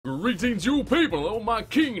Greetings, you people! Oh my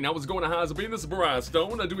king! How's it going? How's it been? This is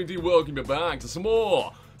Briarstone. I do indeed welcome you back to some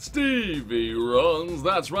more Stevie runs.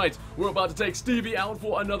 That's right, we're about to take Stevie out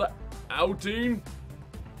for another outing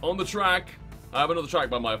on the track. I have another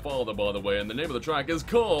track by my father, by the way, and the name of the track is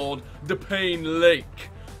called DaPain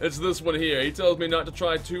Lake. It's this one here. He tells me not to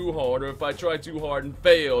try too hard, or if I try too hard and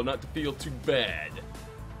fail, not to feel too bad.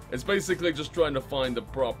 It's basically just trying to find the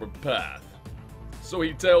proper path. So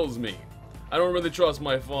he tells me. I don't really trust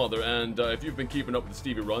my father, and if you've been keeping up with the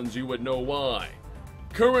Stevie runs, you would know why.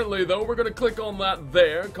 Currently, though, we're going to click on that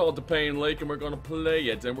there, called DaPain Lake, and we're going to play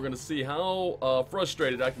it, and we're going to see how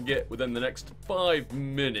frustrated I can get within the next 5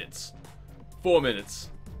 minutes. 4 minutes.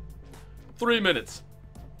 3 minutes.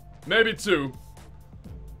 Maybe 2.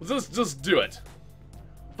 Let's just do it.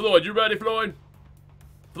 Floyd, you ready, Floyd?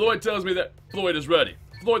 Floyd tells me that Floyd is ready.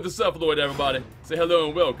 Floyd the Cephalloid, everybody. Say hello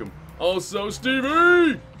and welcome. Also,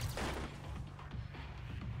 Stevie!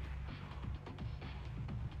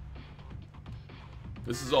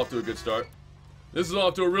 This is off to a good start. This is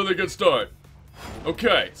off to a really good start.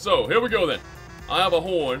 Okay, so here we go then. I have a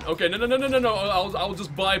horn. Okay, no. I'll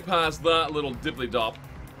just bypass that little dipply-dop.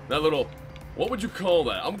 That little... What would you call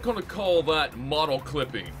that? I'm gonna call that model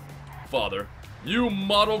clipping, father. You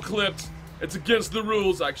model clipped. It's against the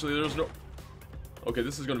rules. Actually, there's no... Okay,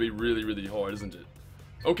 this is gonna be really, really hard, isn't it?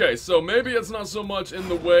 Okay, so maybe it's not so much in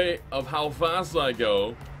the way of how fast I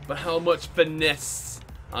go, but how much finesse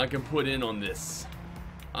I can put in on this.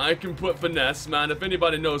 I can put finesse, man. If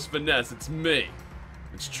anybody knows finesse, it's me.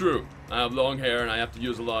 It's true. I have long hair and I have to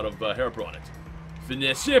use a lot of hair product.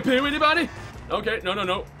 Finesse shampoo, anybody? Okay,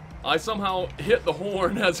 no. I somehow hit the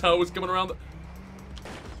horn as I was coming around the...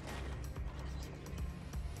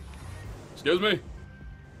 Excuse me?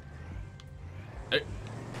 Hey.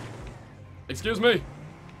 Excuse me?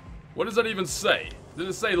 What does that even say? Did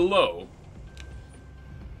it say low?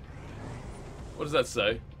 What does that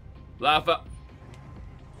say? Laugh out.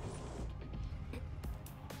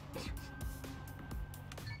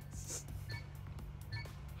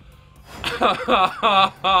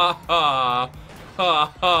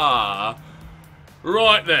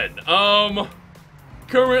 Right then,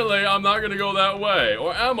 currently I'm not gonna go that way,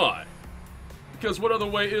 or am I? Because what other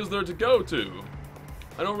way is there to go to?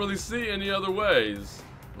 I don't really see any other ways.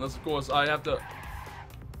 Unless, of course, I have to...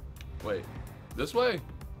 Wait, this way?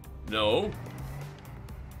 No.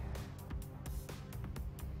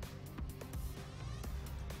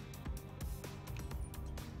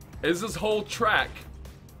 Is this whole track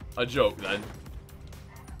a joke, then?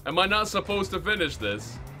 Am I not supposed to finish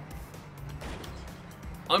this?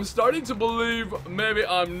 I'm starting to believe maybe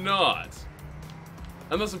I'm not.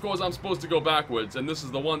 Unless, of course, I'm supposed to go backwards, and this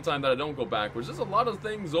is the one time that I don't go backwards. There's a lot of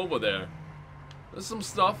things over there. There's some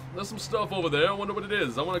stuff over there. I wonder what it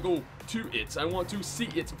is. I want to go to it. I want to see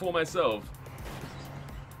it for myself.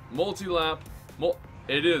 Multi-lap.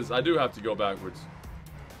 It is. I do have to go backwards.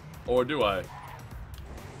 Or do I?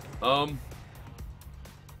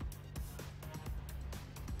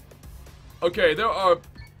 Okay, there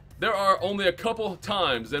are only a couple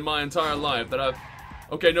times in my entire life that I've...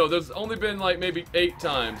 Okay, no, there's only been like maybe 8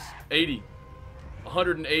 times. 80.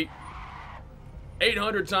 108.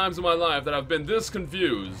 800 times in my life that I've been this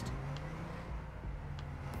confused.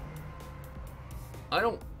 I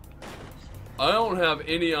don't have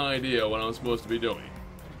any idea what I'm supposed to be doing.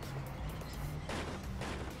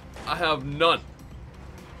 I have none.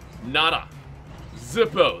 Nada.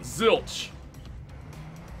 Zippo. Zilch.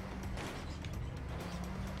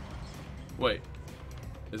 Wait.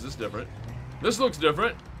 Is this different? This looks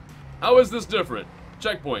different. How is this different?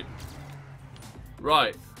 Checkpoint.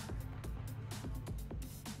 Right.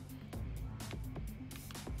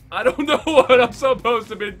 I don't know what I'm supposed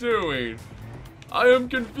to be doing. I am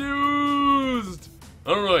confused.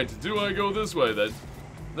 Alright, do I go this way then?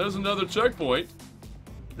 There's another checkpoint.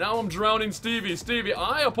 Now I'm drowning Stevie. Stevie,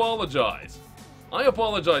 I apologize. I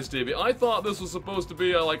apologize, Stevie. I thought this was supposed to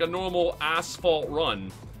be like a normal asphalt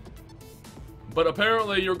run. But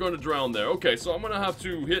apparently you're going to drown there. Okay, so I'm going to have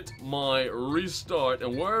to hit my restart.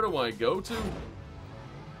 And where do I go to?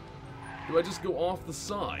 Do I just go off the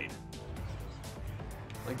side?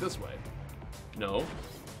 Like this way? No.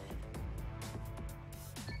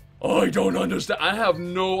 I don't understand. I have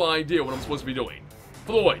no idea what I'm supposed to be doing.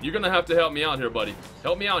 Floyd, you're going to have to help me out here, buddy.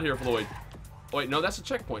 Help me out here, Floyd. Oh, wait, no, that's a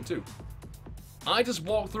checkpoint, too. I just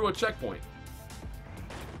walked through a checkpoint.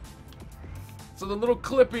 So the little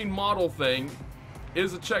clipping model thing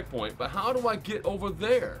is a checkpoint, but how do I get over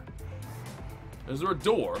there? Is there a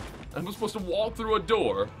door? I'm supposed to walk through a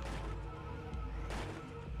door.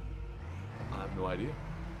 I have no idea.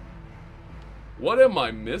 What am I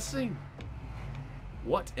missing?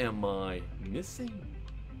 What am I missing?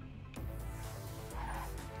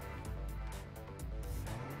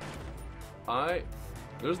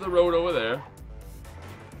 There's the road over there.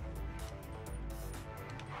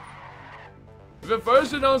 If at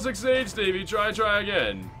first you don't succeed, Stevie, try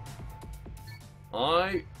again.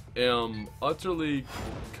 I am utterly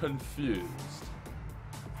confused.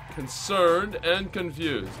 Concerned and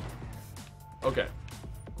confused. Okay.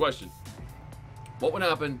 Question. What would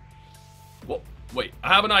happen? Well, wait,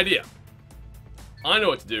 I have an idea. I know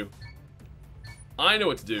what to do. I know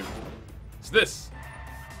what to do. It's this.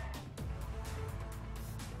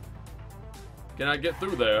 Can I get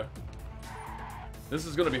through there? This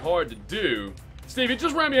is gonna be hard to do. Stevie,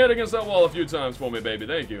 just ram your head against that wall a few times for me, baby.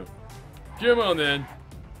 Thank you. Come on, then.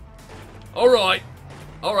 Alright.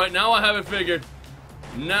 Alright, now I have it figured.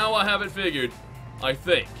 Now I have it figured. I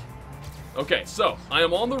think. Okay, so, I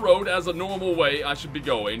am on the road as a normal way I should be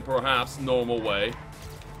going. Perhaps normal way.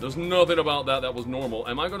 There's nothing about that was normal.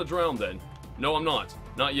 Am I gonna drown, then? No, I'm not.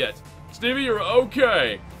 Not yet. Stevie, you're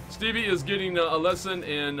okay. Stevie is getting a lesson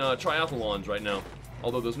in triathlons right now.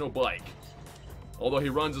 Although there's no bike. Although he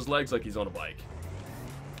runs his legs like he's on a bike.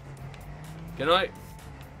 Can I?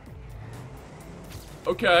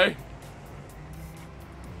 Okay.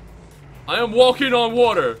 I am walking on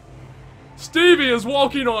water. Stevie is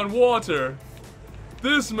walking on water.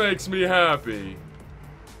 This makes me happy.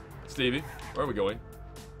 Stevie, where are we going?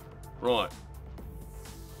 Right.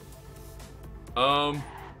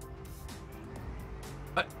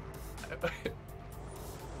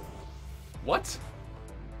 What?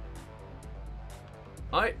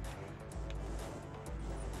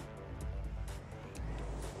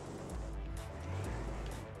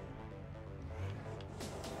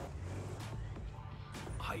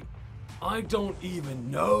 I don't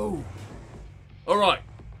even know. Alright.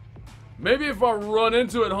 Maybe if I run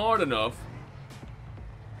into it hard enough,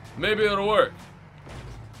 maybe it'll work.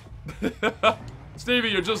 Stevie,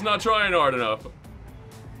 you're just not trying hard enough.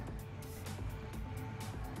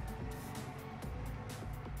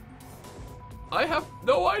 I have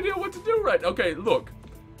no idea what to do right now. Okay, look.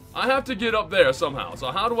 I have to get up there somehow.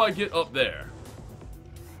 So how do I get up there?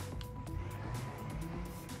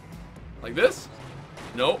 Like this?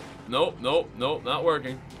 Nope. Nope, nope, nope, not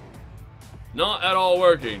working. Not at all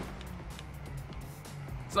working.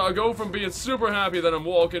 So I go from being super happy that I'm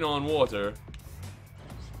walking on water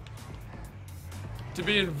to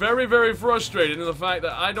being very, very frustrated in the fact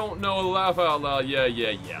that I don't know laugh out loud. Yeah,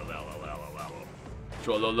 la la la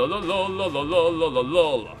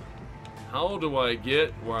la la. How do I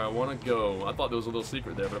get where I want to go? I thought there was a little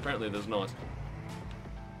secret there, but apparently there's not.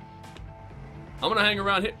 I'm gonna hang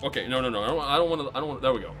around here. Okay, no. I don't want to.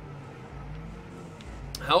 There we go.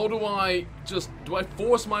 How do I do I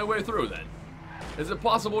force my way through then? Is it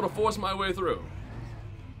possible to force my way through?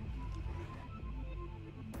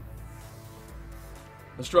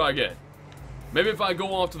 Let's try again. Maybe if I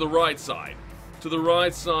go off to the right side. To the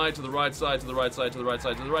right side, to the right side, to the right side, to the right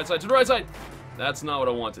side, to the right side, to the right side. That's not what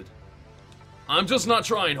I wanted. I'm just not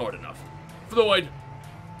trying hard enough. Floyd,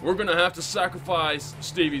 we're gonna have to sacrifice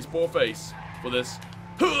Stevie's poor face for this.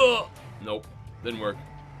 Nope, didn't work.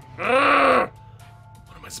 What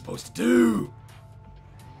am I supposed to do?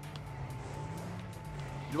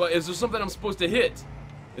 Is there something I'm supposed to hit?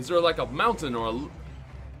 Is there like a mountain or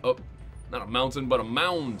not a mountain, but a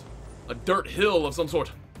mound, a dirt hill of some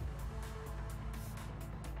sort?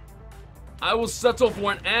 I will settle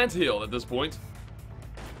for an anthill at this point.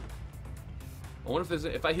 I wonder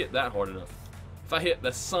if I hit that hard enough. If I hit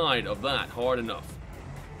the side of that hard enough,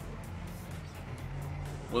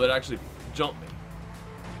 will it actually jump me?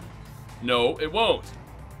 No, it won't.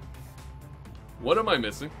 What am I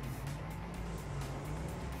missing?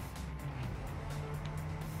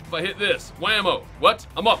 If I hit this, whammo. What?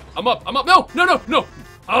 I'm up. No.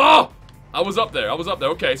 Oh! I was up there.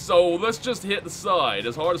 Okay, so let's just hit the side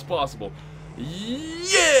as hard as possible.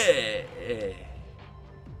 Yeah!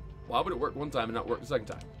 Why would it work one time and not work the second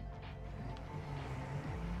time?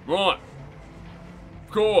 Right.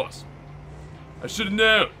 Of course. I should have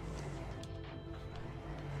known.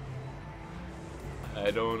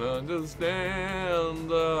 I don't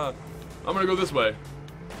understand. I'm gonna go this way,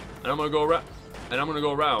 and I'm gonna go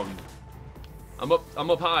around, I'm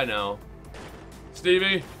up high now.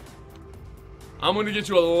 Stevie, I'm gonna get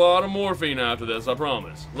you a lot of morphine after this. I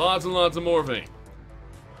promise. Lots and lots of morphine.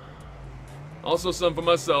 Also some for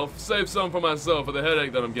myself. Save some for myself for the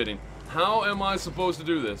headache that I'm getting. How am I supposed to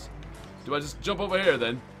do this? Do I just jump over here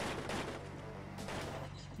then?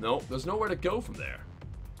 No, there's nowhere to go from there.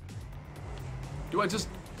 Do I just...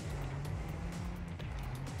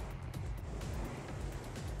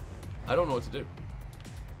 I don't know what to do.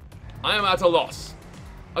 I am at a loss.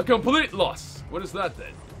 A complete loss. What is that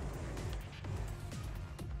then?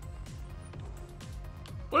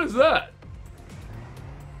 What is that?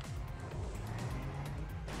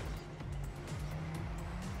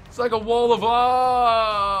 It's like a wall of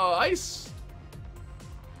ice.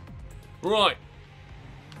 Right.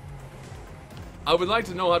 I would like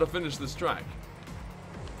to know how to finish this track.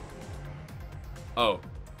 Oh.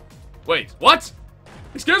 Wait, what?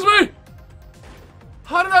 Excuse me?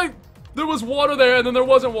 How did I... There was water there and then there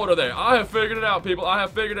wasn't water there. I have figured it out, people. I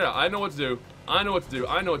have figured it out. I know what to do. I know what to do.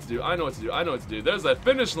 I know what to do. I know what to do. I know what to do. There's a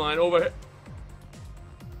finish line over here.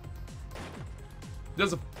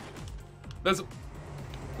 There's a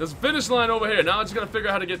finish line over here. Now I just gotta figure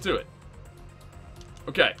out how to get to it.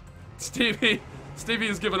 Okay. Stevie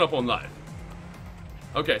has given up on life.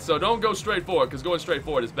 Okay, so don't go straight forward, because going straight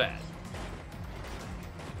forward is bad.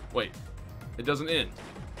 Wait. It doesn't end.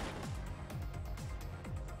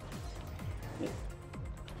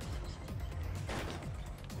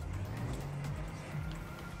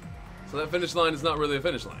 So that finish line is not really a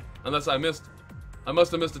finish line. Unless I must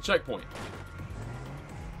have missed a checkpoint.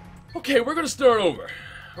 Okay, we're gonna start over.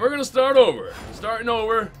 We're gonna start over. Starting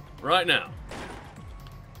over right now.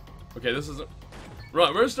 Okay, this isn't... Right,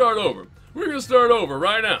 we're gonna start over. We're gonna start over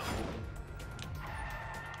right now.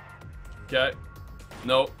 Okay.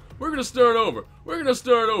 No. We're gonna start over. We're gonna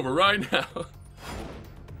start over right now.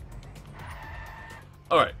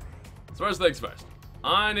 Alright. So first things first.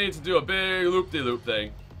 I need to do a big loop-de-loop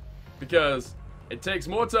thing. Because it takes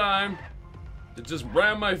more time to just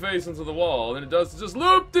ram my face into the wall than it does to just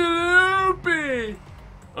loop-de-loopy.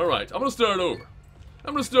 Alright, I'm gonna start over.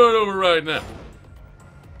 I'm gonna start over right now.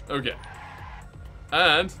 Okay.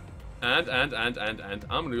 And I'm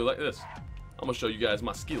gonna go like this. I'm gonna show you guys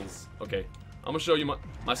my skills. Okay. I'm gonna show you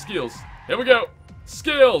my skills. Here we go.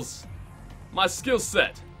 Skills. My skill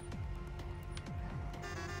set.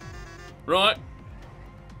 Right.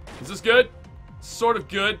 Is this good? Sort of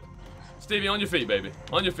good. Stevie, on your feet, baby.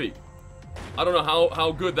 On your feet. I don't know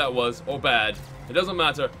how good that was or bad. It doesn't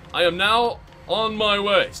matter. I am now on my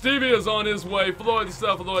way. Stevie is on his way. Floyd the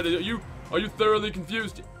stuff. Floyd, are you thoroughly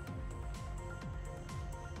confused?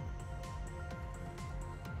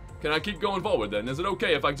 Can I keep going forward then? Is it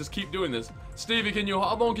okay if I just keep doing this? Stevie,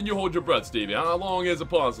 how long can you hold your breath, Stevie? How long is it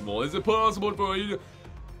possible? Is it possible for you to...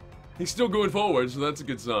 He's still going forward, so that's a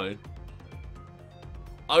good sign.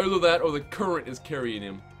 Either that or the current is carrying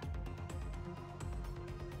him.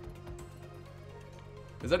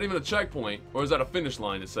 Is that even a checkpoint? Or is that a finish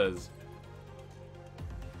line, it says?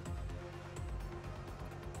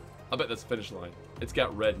 I bet that's a finish line. It's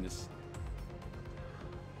got redness.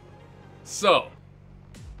 So...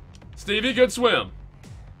 Stevie, good swim.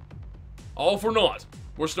 All for naught.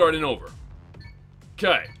 We're starting over.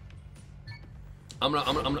 Okay. I'm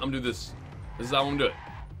gonna do this. This is how I'm gonna do it.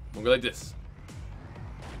 I'm gonna go like this.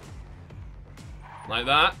 Like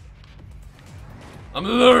that. I'm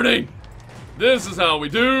learning. This is how we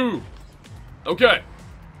do. Okay.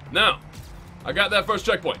 Now, I got that first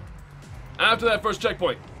checkpoint. After that first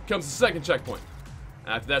checkpoint comes the second checkpoint.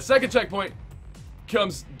 After that second checkpoint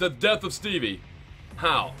comes the death of Stevie.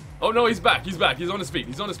 How? Oh no, he's back. He's back. He's on his feet.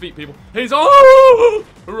 He's on his feet, people. He's on.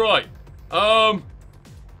 Right. All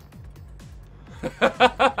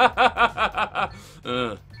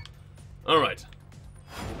right.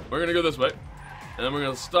 We're gonna go this way, and then we're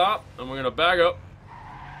gonna stop, and we're gonna back up,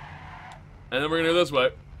 and then we're gonna go this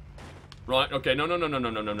way. Right. Okay. No.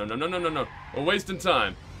 We're wasting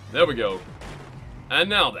time. There we go. And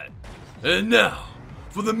now then. And now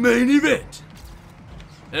for the main event.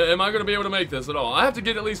 Am I going to be able to make this at all? I have to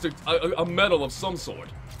get at least a medal of some sort.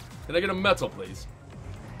 Can I get a medal, please?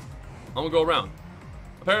 I'm going to go around.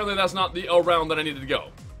 Apparently that's not the around that I needed to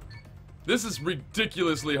go. This is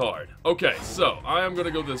ridiculously hard. Okay, so I am going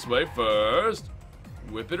to go this way first.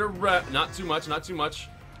 Whip it around. Not too much, not too much.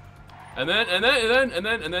 And then,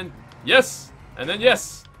 yes. And then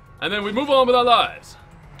yes. And then we move on with our lives.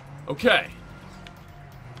 Okay.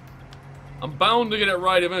 I'm bound to get it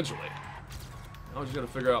right eventually. I just gotta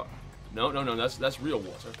figure out. No, that's real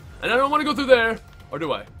water. And I don't want to go through there, or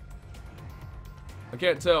do I? I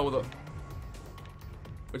can't tell with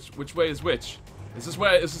which way is which. Is this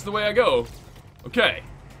the way I go? Okay,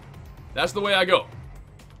 that's the way I go.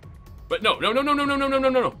 But no.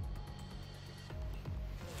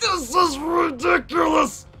 This is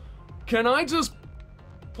ridiculous. Can I just,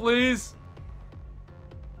 please?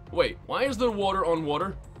 Wait, why is there water on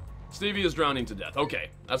water? Stevie is drowning to death. Okay,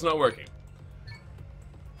 that's not working.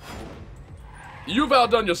 You've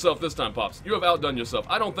outdone yourself this time, Pops. You have outdone yourself.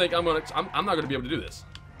 I don't think I'm not gonna be able to do this.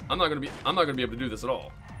 I'm not gonna be able to do this at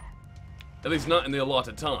all. At least not in the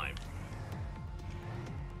allotted time.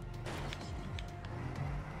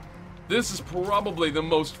 This is probably the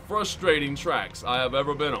most frustrating tracks I have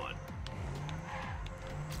ever been on.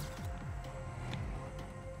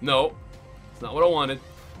 No, it's not what I wanted.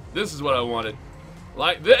 This is what I wanted.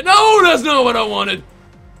 Like that. No, that's not what I wanted.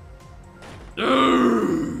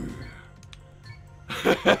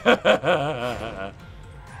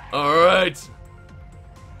 Alright.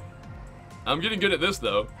 I'm getting good at this,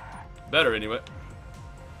 though. Better, anyway.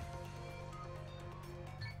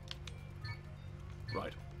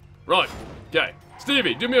 Right. Right. Okay.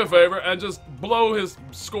 Stevie, do me a favor and just blow his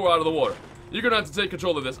score out of the water. You're gonna have to take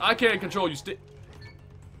control of this. I can't control you,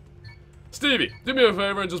 Stevie, do me a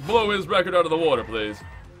favor and just blow his record out of the water, please.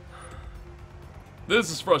 This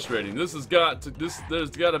is frustrating. This has got to,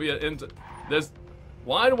 there's gotta be an end to,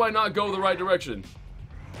 why do I not go the right direction?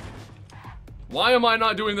 Why am I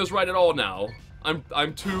not doing this right at all now? I'm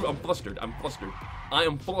flustered. I'm flustered. I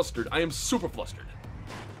am flustered. I am super flustered.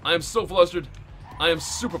 I am so flustered. I am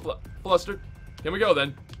super flustered. Here we go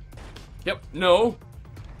then. Yep, no.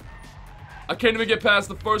 I can't even get past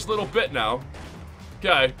the first little bit now.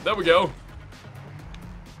 Okay, there we go.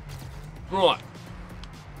 Right.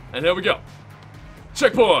 And here we go.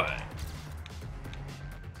 Checkpoint!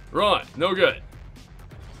 Right, no good.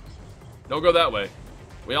 Don't go that way.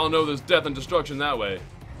 We all know there's death and destruction that way.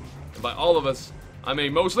 And by all of us, I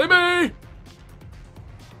mean mostly me!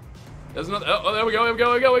 There's another, oh, there we go,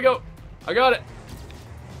 there we go. I got it.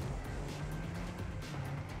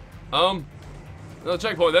 Another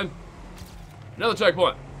checkpoint then. Another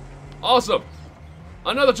checkpoint. Awesome.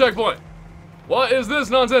 Another checkpoint. What is this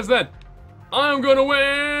nonsense then? I am gonna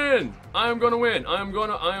win! I am gonna win. I am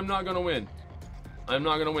not gonna win. I'm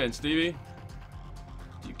not gonna win. Stevie?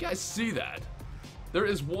 Do you guys see that? There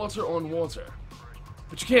is water on water.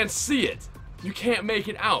 But you can't see it. You can't make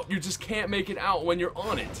it out. You just can't make it out when you're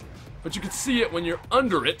on it. But you can see it when you're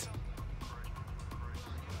under it.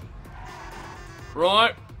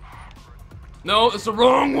 Right? No, it's the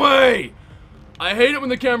wrong way! I hate it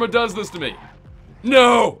when the camera does this to me.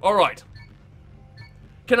 No! Alright.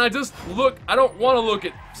 Can I just look? I don't want to look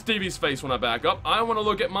at Stevie's face when I back up. I want to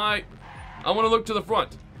look at I want to look to the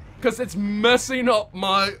front. Because it's messing up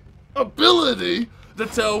my ability to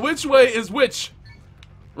tell which way is which.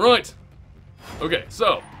 Right. Okay,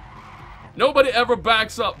 so. Nobody ever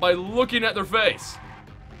backs up by looking at their face.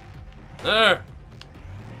 There.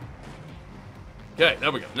 Okay,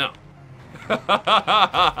 there we go. Now.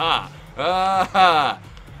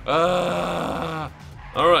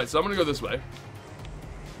 Alright, so I'm gonna go this way.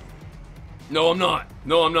 No, I'm not.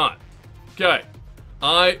 No, I'm not. Okay.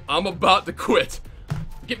 I'm about to quit.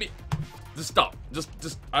 Get me. Just stop.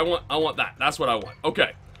 Just, I want that. That's what I want.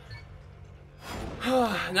 Okay.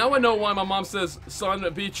 Now I know why my mom says, son,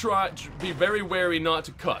 be very wary not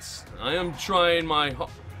to cuss. I am trying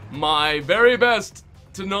my very best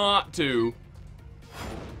to not to.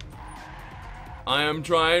 I am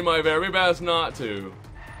trying my very best not to.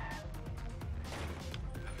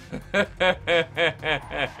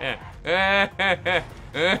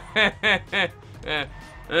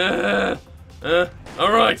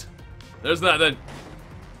 Alright. There's that then.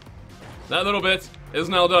 That little bit is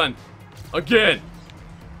now done. Again.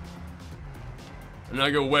 And I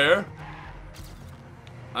go where?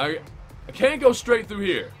 I can't go straight through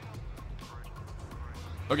here.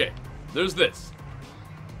 Okay. There's this.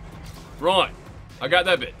 Right. I got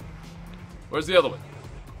that bit. Where's the other one?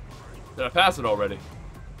 Did I pass it already?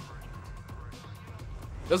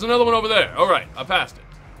 There's another one over there. Alright, I passed it.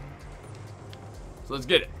 So let's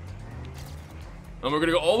get it. And we're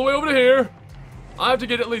gonna go all the way over to here. I have to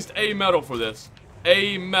get at least a medal for this.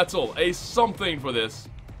 A medal. A something for this.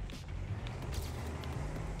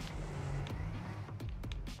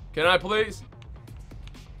 Can I please?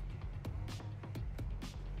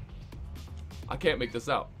 I can't make this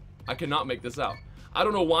out. I cannot make this out. I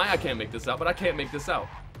don't know why I can't make this out, but I can't make this out.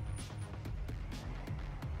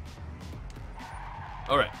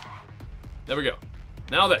 Alright. There we go.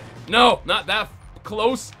 Now then. No, not that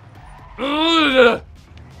close. Okay.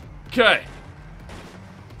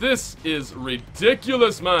 This is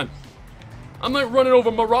ridiculous, man. I'm like running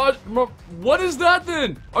over mirage. What is that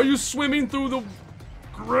then? Are you swimming through the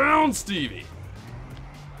ground, Stevie?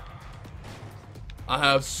 I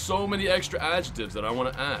have so many extra adjectives that I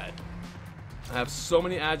want to add. I have so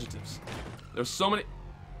many adjectives. There's so many.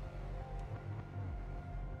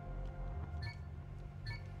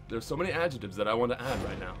 There's so many adjectives that I want to add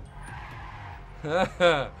right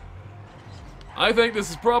now. I think this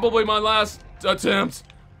is probably my last attempt.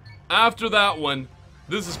 After that one,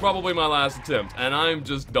 this is probably my last attempt. And I'm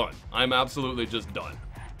just done. I'm absolutely just done.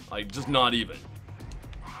 Like, just not even.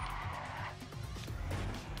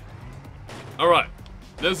 Alright.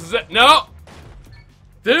 This is it. No!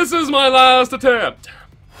 This is my last attempt.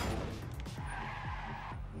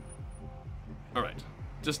 Alright.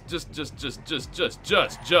 Just.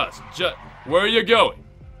 Where are you going?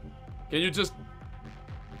 Can you just...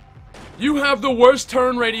 You have the worst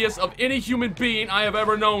turn radius of any human being I have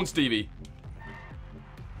ever known, Stevie.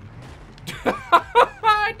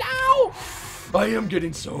 No! I am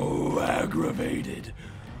getting so aggravated.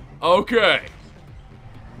 Okay.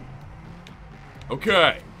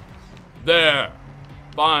 Okay. There.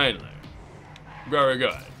 Finally. Very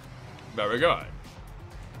good. Very good.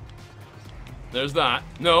 There's that.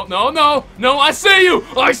 No, no, no! No, I see you!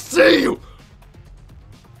 I see you!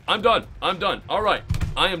 I'm done. I'm done. Alright.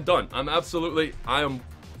 I am done. I am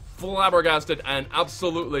flabbergasted and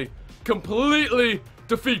absolutely, completely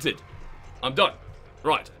defeated. I'm done.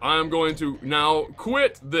 Right. I am going to now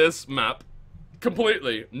quit this map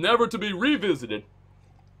completely, never to be revisited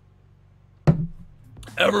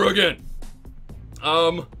ever again.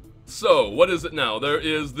 So, what is it now? There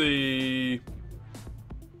is the...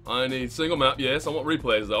 I need single map. Yes, I want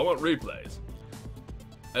replays, though. I want replays.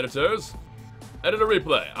 Editors. Edit a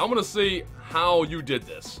replay. I want to see how you did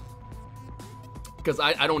this. Because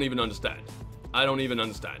I don't even understand. I don't even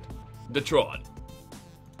understand. Detron.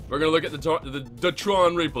 We're going to look at the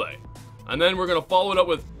Detron replay. And then we're going to follow it up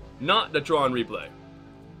with not Detron replay.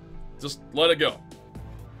 Just let it go.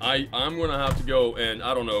 I'm going to have to go and,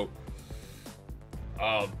 I don't know,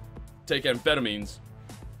 take amphetamines.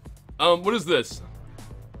 What is this?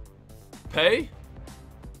 Pay?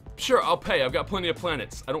 Sure, I'll pay. I've got plenty of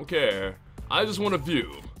planets. I don't care. I just want a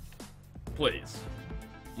view. Please.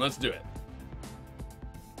 Let's do it.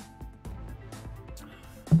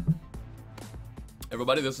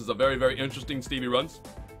 Everybody, this is a very, very interesting Stevie Runs.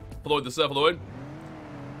 Floyd the Cephaloid.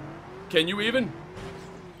 Can you even?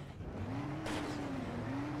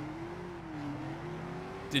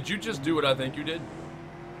 Did you just do what I think you did?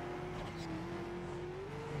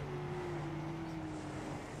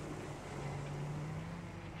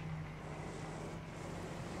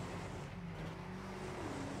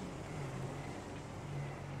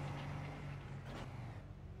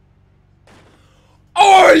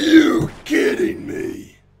 Are you kidding me?